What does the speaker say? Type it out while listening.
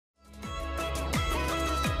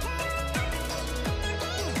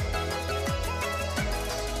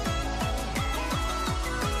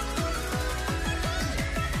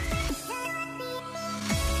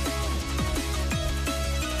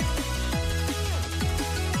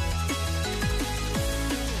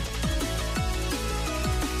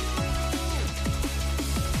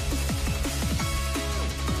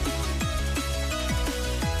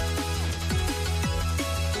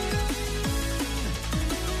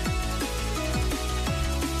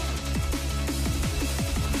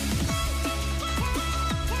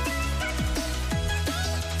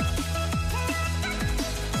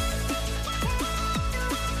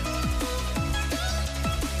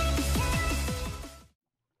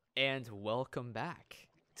and welcome back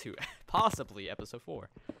to possibly episode 4.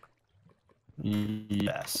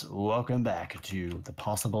 Yes, welcome back to the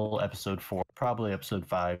possible episode 4, probably episode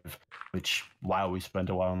 5, which, wow, we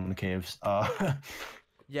spent a while in the caves.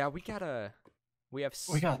 Yeah, we have We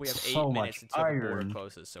got 8 so minutes much until the border iron.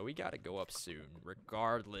 closes, so we gotta go up soon,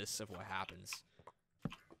 regardless of what happens.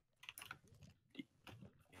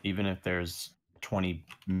 Even if there's 20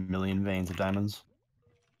 million veins of diamonds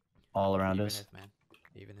all around Even us. if, man,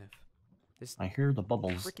 even if this I hear the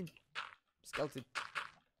bubbles. freaking skeleton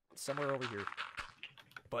somewhere over here.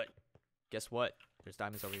 But guess what? There's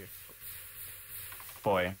diamonds over here.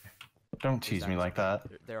 Boy, don't There's tease me diamonds like over that.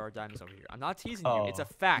 here. There are diamonds over here. I'm not teasing you. It's a Oh,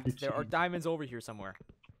 fact. you're There are teasing. diamonds over here somewhere.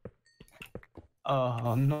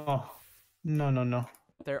 Oh, no. No.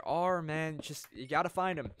 There are, man. Just you gotta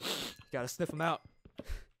find them. You gotta sniff them out.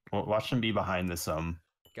 Well, watch them be behind this,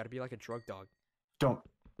 Gotta be like a drug dog. Don't.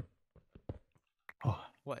 Oh,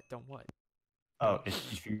 What? Don't what?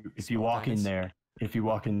 if you Small walk diamonds?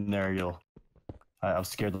 in there, you'll. I was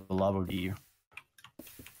scared that the lava would eat you.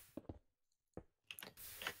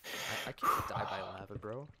 I can't die by lava,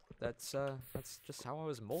 bro. That's just how I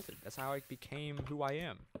was molded. That's how I became who I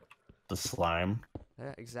am. The slime.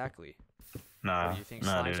 Yeah, exactly. Nah, What, do you think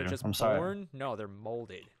nah, slimes dude. are just I'm sorry. born? No, they're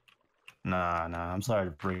molded. Nah. I'm sorry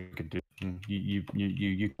to break it, dude.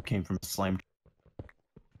 You came from a slime.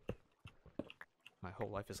 My whole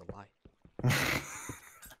life is a lie.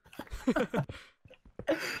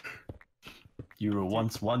 You were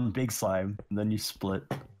once one big slime, and then you split.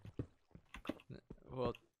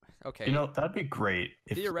 Well, okay. You know, that'd be great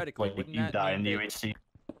if Theoretically, like, wouldn't you that die in mean the that- UHC.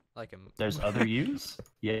 like a There's other U's?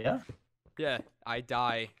 Yeah? yeah, I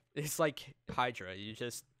die. It's like Hydra. You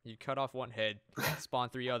cut off one head, spawn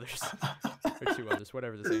 3 others or 2 others,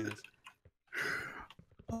 whatever the saying is.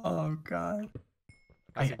 Oh, God.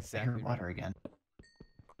 That's I exactly hear right. water again.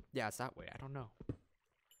 Yeah, it's that way. I don't know.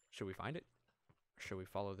 Should we find it? Or should we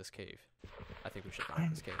follow this cave? I think we should follow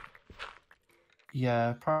this cave.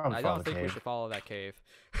 Yeah, probably I follow don't the think we cave. should follow that cave.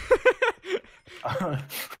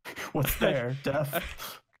 What's there?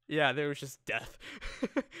 Death? Yeah, there was just death.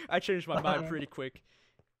 I changed my mind pretty quick.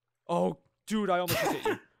 Oh, dude, I almost just hit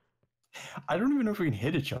you. I don't even know if we can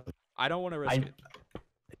hit each other. I don't want to risk it.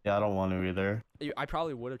 Yeah, I don't want to either. I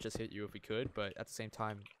probably would have just hit you if we could, but at the same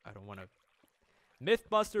time, I don't want to.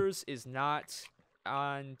 Mythbusters is not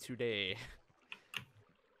on today.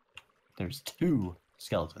 There's 2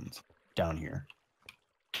 skeletons down here.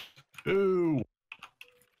 Ooh.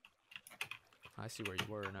 I see where you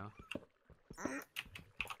were now.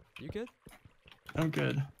 You good? I'm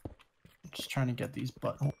good. I'm just trying to get these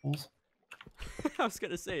buttholes. I was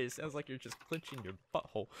gonna say, it sounds like you're just clenching your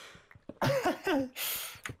butthole.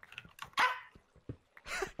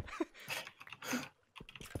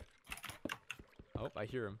 Oh, I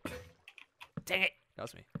hear him. Dang it! That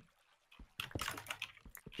was me.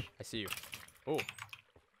 I see you. Oh,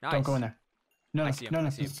 nice. Don't go in there. No, I see him. no, I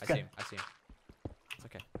see him. it's I good. see him. I see him. It's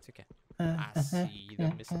okay. It's okay. I see the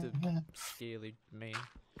Mr. Scaly Man.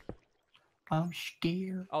 I'm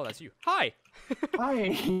scared. Oh, that's you. Hi.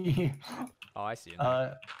 Hi. Oh, I see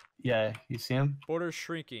him. Yeah, you see him? Border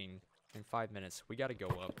shrinking in 5 minutes. We gotta go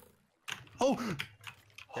up. Oh.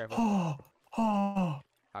 Careful. Oh.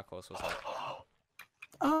 How close was that?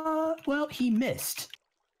 Well, he missed.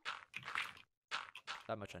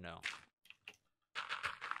 That much I know.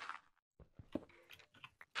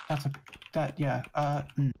 Yeah. All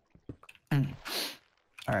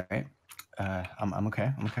right. I'm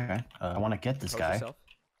okay. I want to get this Compose guy yourself.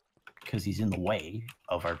 because he's in the way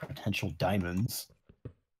of our potential diamonds.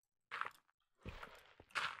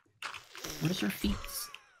 Where's your feet?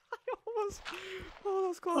 Almost. Oh, that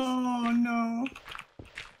was close. Oh no.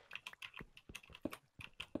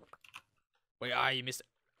 Wait, you missed it.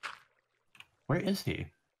 Where is he?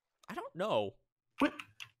 I don't know. What?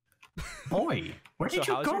 Boy, where So did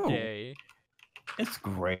you how's go? your day? It's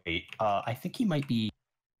great. I think he might be.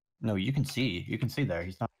 No, you can see. You can see there.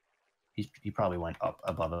 He's not. He probably went up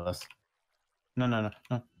above us. No,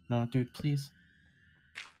 dude, please.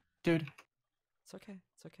 Dude. It's okay.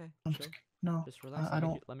 It's okay. I'm Chill. no. Just relax. I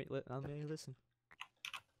don't. Let me listen.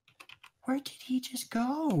 Where did he just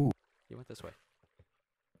go? He went this way.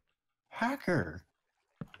 Hacker.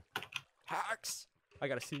 Hacks. I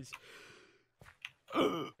gotta seize.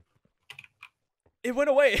 It went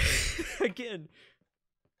away again.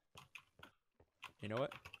 You know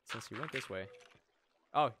what? Since he went this way.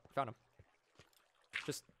 Oh, found him.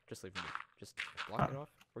 Just leave him. Just block it off.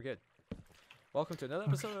 We're good. Welcome to another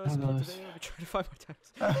episode of Today I'll be trying to find my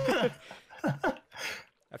diamonds.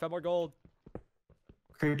 I found more gold.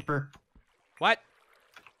 Creeper. What?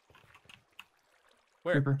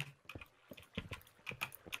 Where? Creeper.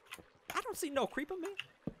 I don't see no creeper, man.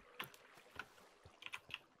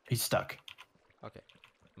 He's stuck. Okay.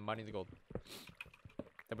 I'm mining the gold.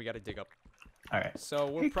 Then we gotta dig up. Alright. So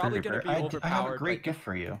we're Hey, probably gonna Creeper, be overpowered. I have a great gift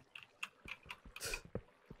for you.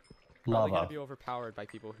 Probably Lava. gonna be overpowered by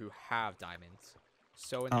people who have diamonds.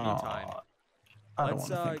 So in the meantime, I don't let's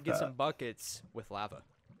wanna think get that. some buckets with lava.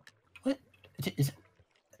 What? Is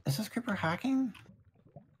this creeper hacking?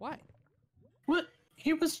 Why? What?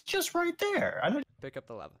 He was just right there. I don't. Pick up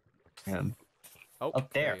the lava. Him. Oh,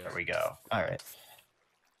 Up there. he There goes. we go. All right.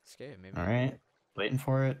 Escape, maybe. All right. Waiting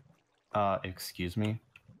for it. Excuse me.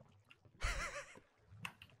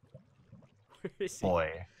 Where is he?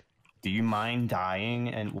 Boy, do you mind dying?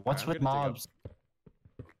 And what's I'm with gonna dig up. mobs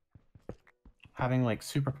having like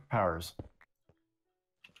superpowers?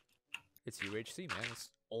 It's UHC, man. It's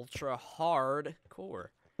ultra hard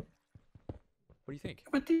core. What do you think?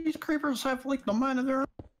 But these creepers have like the mind of their own.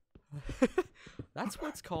 That's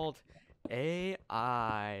what's called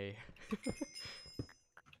AI.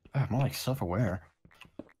 More like self-aware.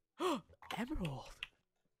 Emerald.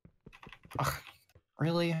 Ugh,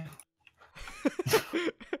 really?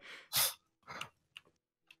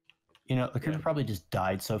 You know, the creeper probably just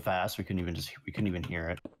died so fast we couldn't even hear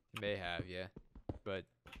it. May have, yeah. But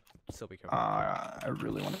still be careful. I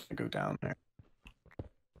really want to go down there.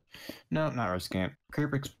 No, not risking it.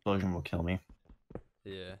 Creeper explosion will kill me.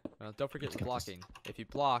 Yeah. Well, don't forget Let's get this. blocking. If you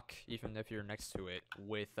block, even if you're next to it,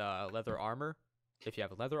 with leather armor, if you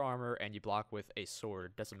have leather armor and you block with a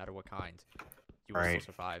sword, doesn't matter what kind, you will Right.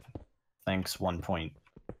 still survive. Thanks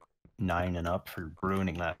 1.9 and up for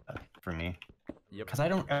ruining that for me. Yep. Because I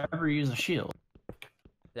don't ever use a shield.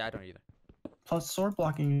 Yeah, I don't either. Plus sword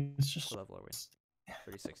blocking is just What level are we?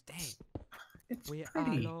 36. Dang. it's We are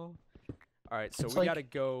pretty. low. Alright, so It's we like- gotta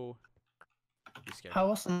go. You scared me. How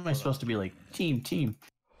else am I supposed to be like team?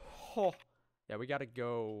 Oh. Yeah, we gotta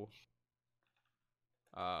go.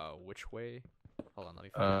 Which way? Hold on, let me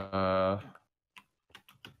find out.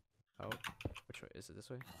 Oh, which way? Is it this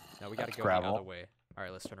way? No, we gotta That's go gravel. the other way.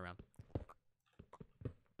 Alright, let's turn around.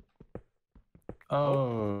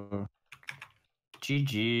 Oh.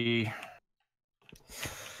 GG.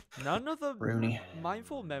 None of the Rooney.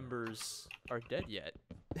 mindful members are dead yet.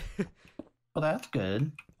 Well, that's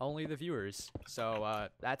good. Only the viewers. So,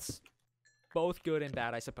 that's both good and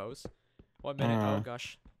bad, I suppose. 1 minute. Oh,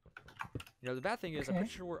 gosh. You know, the bad thing is, I'm Okay.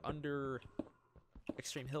 pretty sure we're under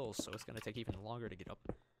extreme hills, so it's gonna take even longer to get up.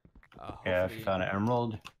 Yeah, I Hopefully... found an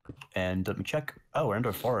emerald. And let me check. Oh, we're into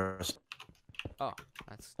a forest. Oh,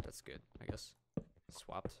 that's good, I guess.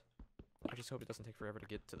 Swapped. I just hope it doesn't take forever to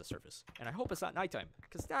get to the surface. And I hope it's not nighttime,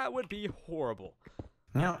 because that would be horrible.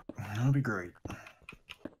 Yeah, that would be great.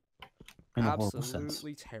 In a horrible sense.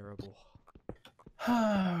 Absolutely terrible.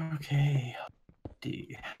 Okay.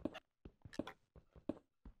 D.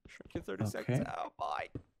 Shrink in 30 Okay. seconds. Oh, bye.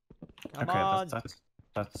 Come Okay, on.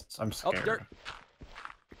 that's I'm Oh, scared. dirt.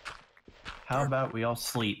 How Dirt. about we all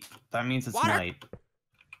sleep? That means it's Water. night.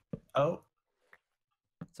 Oh.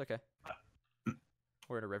 It's okay.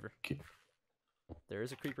 We're in a river. Okay. There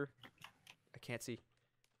is a creeper. I can't see.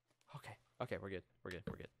 Okay. Okay, we're good. We're good.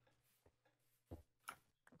 We're good.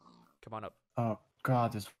 Come on up. Oh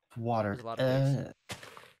God, there's water. There's a lot of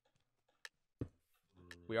pigs.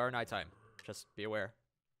 We are nighttime. Just be aware.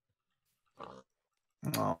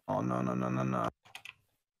 Oh no.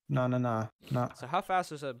 No. So how fast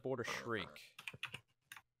does a border shrink?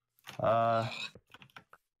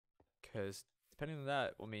 Because depending on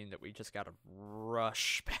that will mean that we just gotta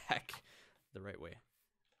rush back the right way.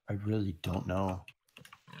 I really don't know.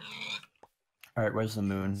 All right, where's the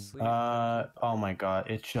moon? Sleep. Oh my God,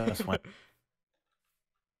 it just went.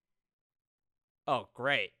 Oh,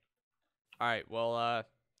 great. All right, well,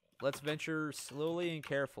 let's venture slowly and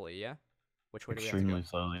carefully, yeah? Which way do we have to Extremely go?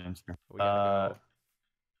 slowly. Answer.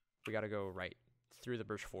 We gotta go right through the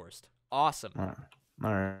birch forest. Awesome. All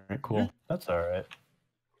right, cool. That's all right.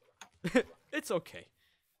 It's okay.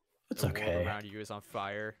 It's The world okay. around you is on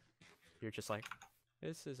fire. You're just like,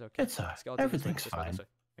 this is okay. It's Skeletons, this way, everything's this way, this fine. way.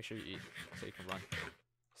 Make sure you eat so you can run.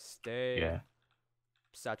 Stay Yeah,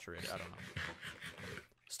 saturated. I don't know.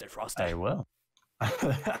 Stay frosty. I will. Is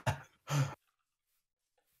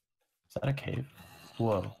that a cave?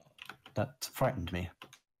 Whoa, that frightened me.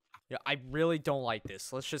 Yeah, I really don't like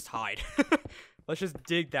this. Let's just hide. Let's just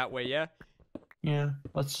dig that way, yeah? Yeah,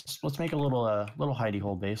 let's make a little hidey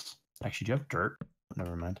hole base. Actually, do you have dirt?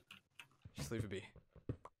 Never mind. Just leave it be.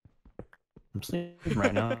 I'm sleeping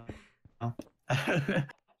right now.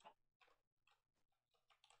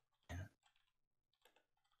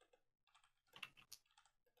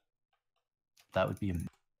 That would be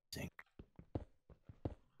amazing.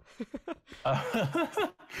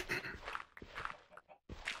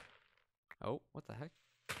 Oh, what the heck?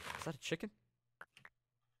 Is that a chicken?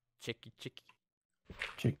 Chicky.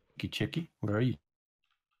 Chicky, where are you?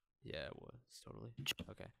 Yeah, it was totally. Ch-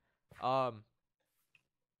 Okay. I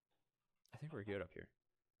think we're good up here.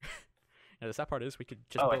 And the sad part is we could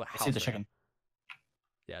just build a I house. see the right chicken. now.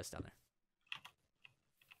 Yeah, it's down there.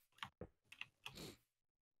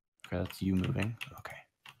 Okay, that's you moving. Okay.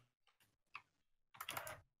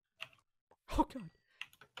 Oh god.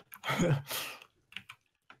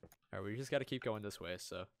 Alright, we just gotta keep going this way,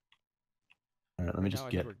 so. All right, let me Now just I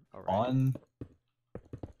get think we're alright. on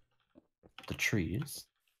the trees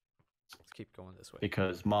Let's keep going this way.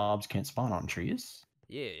 because mobs can't spawn on trees.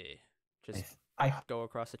 Yeah. Just I go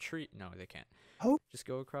across the tree. No, they can't. hope. Just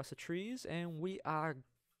go across the trees and we are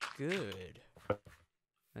good.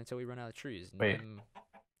 Until we run out of trees. Wait.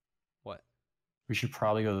 What? We should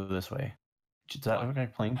probably go this way. Is that Why? look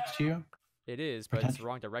like playing to you? It is, but it's the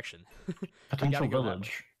wrong direction. Potential go that way.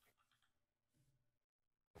 village.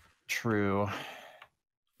 True.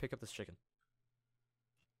 Pick up this chicken.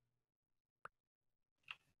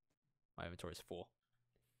 My inventory is full.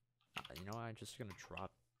 You know what? I'm just gonna drop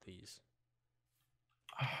these.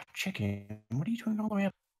 Chicken. What are you doing all the way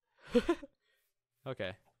up?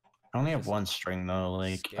 Okay. I only have Just one string though,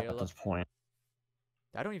 like scale at up. this point.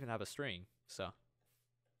 I don't even have a string, so.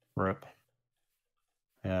 Rip.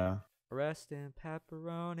 Yeah. Rest in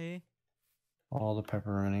pepperoni. All the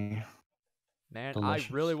pepperoni. Man,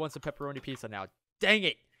 Delicious. I really want some pepperoni pizza now. Dang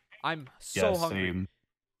it! I'm so hungry. Same.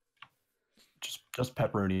 Just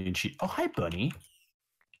pepperoni and cheese. Oh, hi, Bunny.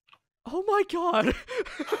 Oh my god!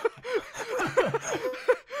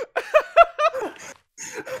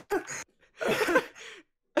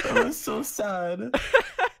 That was so sad.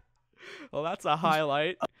 Well, that's a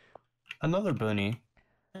highlight. Another bunny.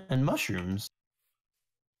 And mushrooms.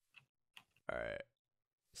 Alright.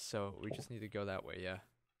 So, we just need to go that way, yeah.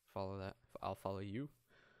 Follow that. I'll follow you.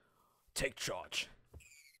 Take charge.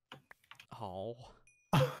 Oh.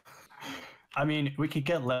 I mean, we could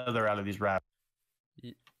get leather out of these rabbits.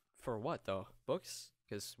 For what, though? Books?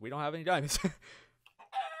 Because we don't have any diamonds.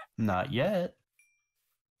 Not yet.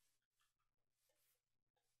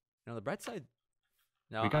 No, the bright side.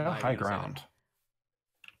 No, We got I'm not high even gonna say that. ground.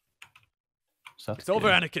 So that's It's over,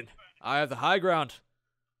 good. Anakin. I have the high ground.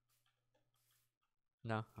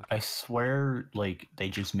 No. Okay. I swear, like, they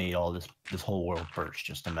just made all this whole world first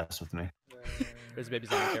just to mess with me. There's a baby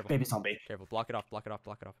zombie. Careful. Baby zombie. Careful. Block it off. Block it off.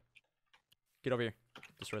 Block it off. Get over here.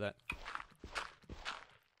 Destroy that.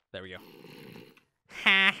 There we go.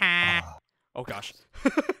 Ha ha. Oh gosh.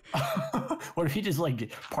 What if he just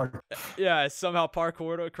like park? Yeah, somehow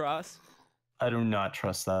parkoured across. I do not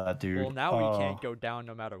trust that dude. Well, now we can't go down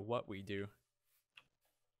no matter what we do.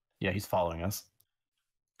 Yeah, he's following us.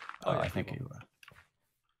 Oh, yeah, I think people. he.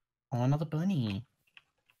 Oh, another bunny.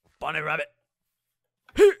 Bunny rabbit.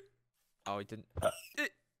 Oh, he didn't.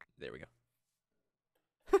 There we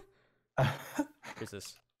go. Here's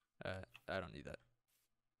this. I don't need that.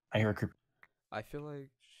 I hear a creeper. I feel like.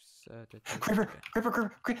 Creeper,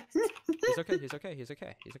 creeper. He's okay. He's okay. He's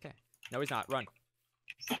okay. He's okay. No, he's not. Run.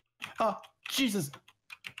 Oh, Jesus.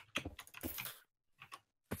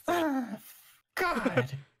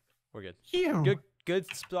 God. We're good. You. Good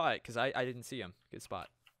spot, because I didn't see him. Good spot.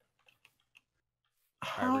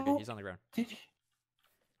 Alright, we're good. He's on the ground. Did you...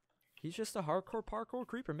 He's just a hardcore parkour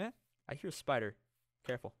creeper, man. I hear a spider.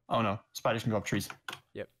 Careful. Oh no, spiders can go up trees.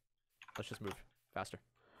 Let's just move. Faster.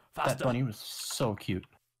 That Faster. bunny was so cute.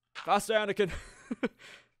 Faster, Anakin.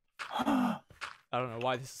 I don't know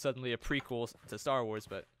why this is suddenly a prequel to Star Wars,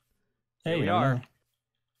 but here we I are. know.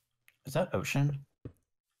 Is that ocean?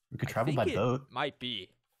 We could travel by think it boat. might be.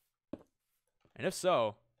 And if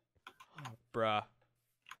so, bruh.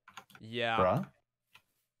 Yeah. Bruh?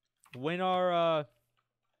 When are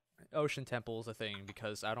ocean temples a thing?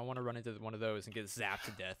 Because I don't want to run into one of those and get zapped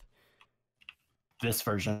to death. This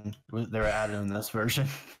version. They were added in this version.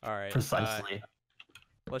 All right. Precisely.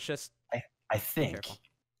 Let's just. I think. Careful.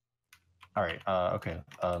 All right. Okay.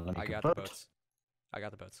 Let me I get got boat. the boats. I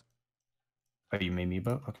got the boats. Oh, you made me a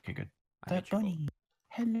boat? Okay, good. I made That your boat. bunny.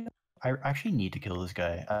 Hello. I actually need to kill this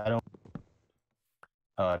guy. I don't.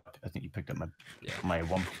 I think you picked up Yeah. my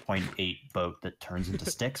 1.8 boat that turns into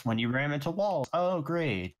sticks when you ram into walls. Oh,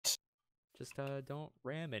 great. Just don't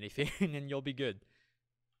ram anything and you'll be good.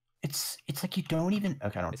 It's like you don't even.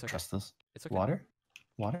 Okay, I don't It's okay. trust this. It's okay.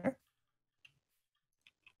 Water?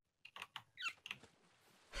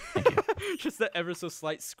 Thank you. Just that ever so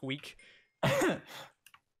slight squeak.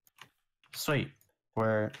 Sweet.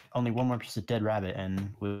 We're only one more piece of dead rabbit,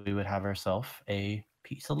 and we would have ourselves a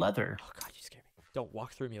piece of leather. Oh god, you scared me. Don't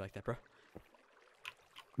walk through me like that, bro.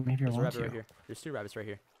 Maybe I There's a want rabbit to. right here. There's 2 rabbits right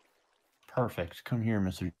here. Perfect. Come here,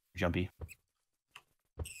 Mr. Jumpy.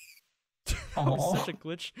 That was Oh, such a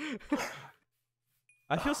glitch.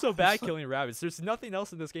 I feel so bad killing rabbits. There's nothing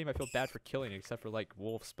else in this game I feel bad for killing except for like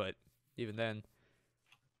wolves, but even then.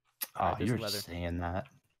 Alright, there's you're leather. saying that.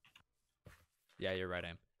 Yeah, you're right, I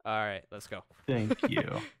am. Alright, let's go. Thank you.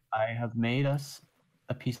 I have made us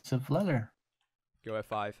a piece of leather. Go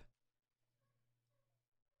F5.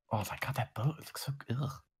 Oh my god, that boat looks so good.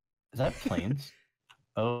 Is that planes?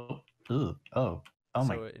 Oh, ugh. Oh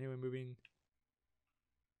my. So anyway, moving.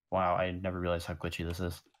 Wow, I never realized how glitchy this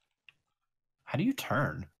is. How do you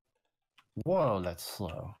turn? Whoa, that's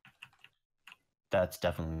slow. That's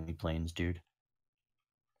definitely planes, dude.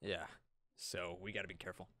 Yeah. So we gotta be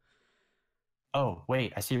careful. Oh,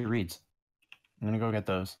 wait, I see reeds. I'm gonna go get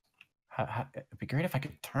those. It'd be great if I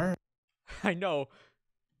could turn. I know.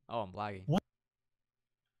 Oh, I'm lagging. What?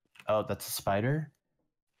 Oh, that's a spider?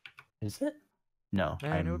 Is it? No.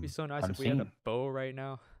 Man, it would be so nice if we had a bow right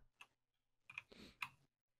now.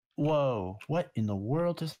 Whoa, what in the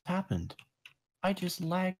world just happened? I just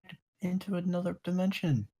lagged into another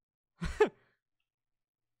dimension.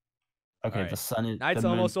 Okay, Right. the sun is Night's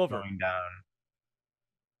almost over. going down.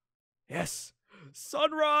 Yes!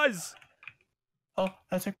 Sunrise! Oh,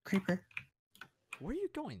 that's a creeper. Where are you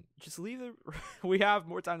going? Just leave the... We have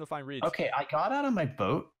more time to find reeds. Okay, I got out of my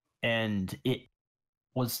boat and it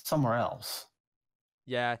was somewhere else.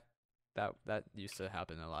 Yeah, that used to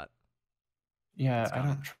happen a lot. Yeah,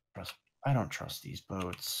 I don't trust these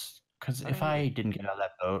boats. Because if I didn't get out of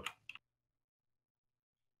that boat...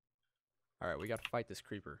 Alright, we gotta fight this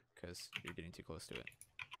creeper, because you're getting too close to it.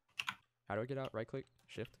 How do I get out? Right click?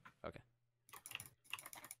 Shift? Okay.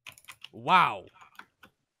 Wow!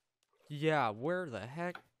 Yeah, where the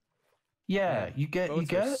heck? Yeah, Man, you get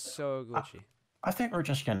are so glitchy. I think we're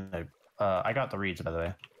just gonna... I got the reeds, by the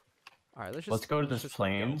way. Alright, let's go to this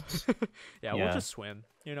plains. Yeah, we'll just swim.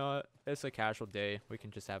 You know, it's a casual day. We can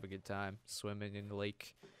just have a good time swimming in the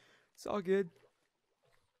lake. It's all good.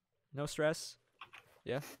 No stress.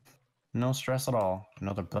 Yeah. No stress at all.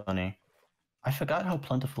 Another bunny. I forgot how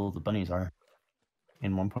plentiful the bunnies are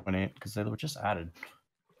in 1.8 because they were just added.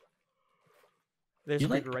 There's a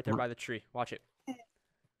creeper right there by the tree. Watch it.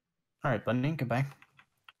 All right, bunny, goodbye.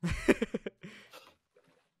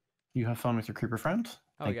 You have fun with your creeper friend.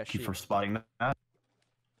 Oh, Thank you for spotting that.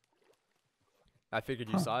 I figured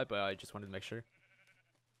you saw it, but I just wanted to make sure.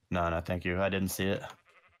 No, thank you. I didn't see it.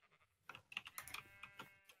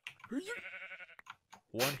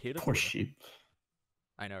 One hit of Poor sheep.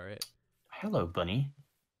 I know, right? Hello, bunny.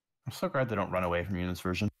 I'm so glad they don't run away from you in this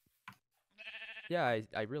version. Yeah,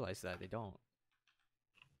 I realized that they don't.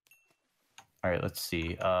 All right, let's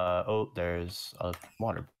see. Oh, there's a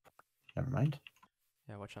water. Never mind.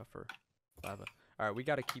 Yeah, watch out for lava. All right, we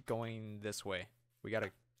got to keep going this way. We got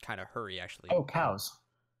to kind of hurry, actually. Oh, cows.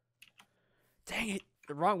 Dang it,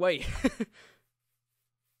 the wrong way.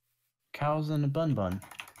 Cows in a bun. God,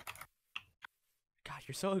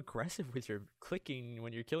 you're so aggressive with your clicking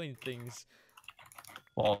when you're killing things.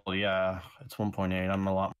 Well, yeah, it's 1.8. I'm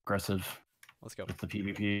a lot more aggressive. Let's go. With the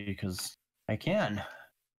PvP because I can.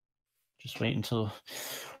 Just wait until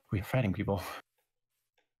we're fighting people.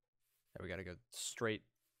 Yeah, we gotta go straight.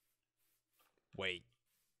 Wait.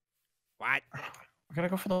 What? We gotta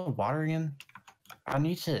go for the water again. We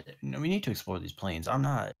need to explore these plains. I'm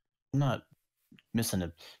not missing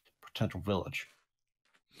a potential village.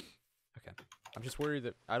 Okay. I'm just worried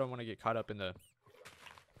that I don't want to get caught up in the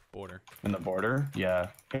border. In the border? Yeah.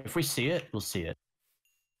 If we see it, we'll see it.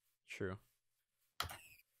 True.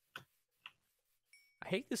 I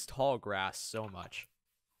hate this tall grass so much.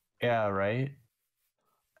 Yeah, right?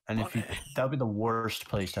 And if you, that would be the worst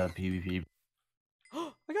place to have PvP.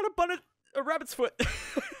 I got a rabbit's foot.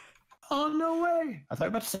 Oh, no way. I thought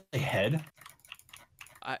you were about to say head.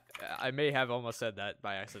 I may have almost said that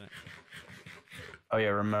by accident. Oh, yeah,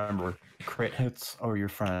 remember. Crit hits are your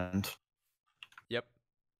friend. Yep.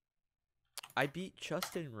 I beat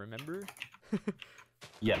Justin, remember?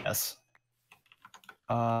 Yes.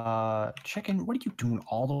 Chicken, what are you doing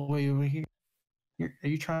all the way over here? Are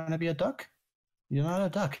you trying to be a duck? You're not a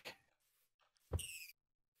duck.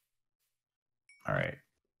 All right.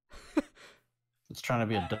 It's trying to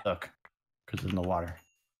be a duck because it's in the water.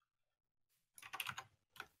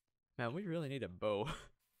 Man, we really need a bow.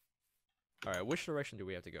 All right, which direction do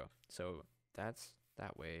we have to go? So that's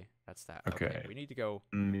that way. That's that. Okay. We need to go.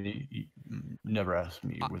 Never ask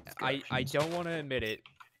me with I don't want to admit it,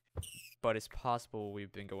 but it's possible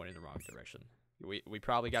we've been going in the wrong direction. We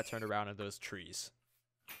probably got turned around in those trees.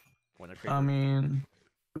 When I mean,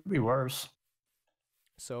 it could be worse.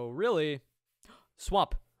 So really,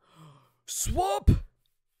 Swamp. Swamp.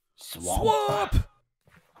 Swamp.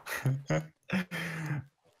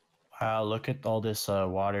 Wow, look at all this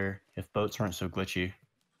water. If boats weren't so glitchy,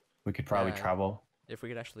 we could probably Yeah, travel. if we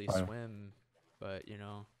could actually Wow. swim, but you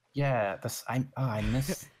know. Yeah, I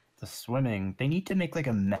miss the swimming. They need to make like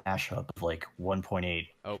a mashup of like 1.8.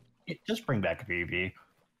 Oh. Just bring back a PvP.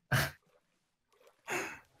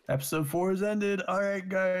 Episode 4 is ended. All right,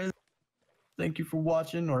 guys. Thank you for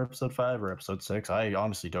watching, or episode 5 or episode 6. I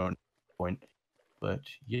honestly don't point. But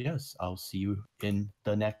yes, I'll see you in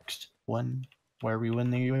the next one where we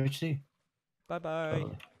win the UHC. Bye bye.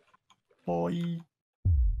 Bye.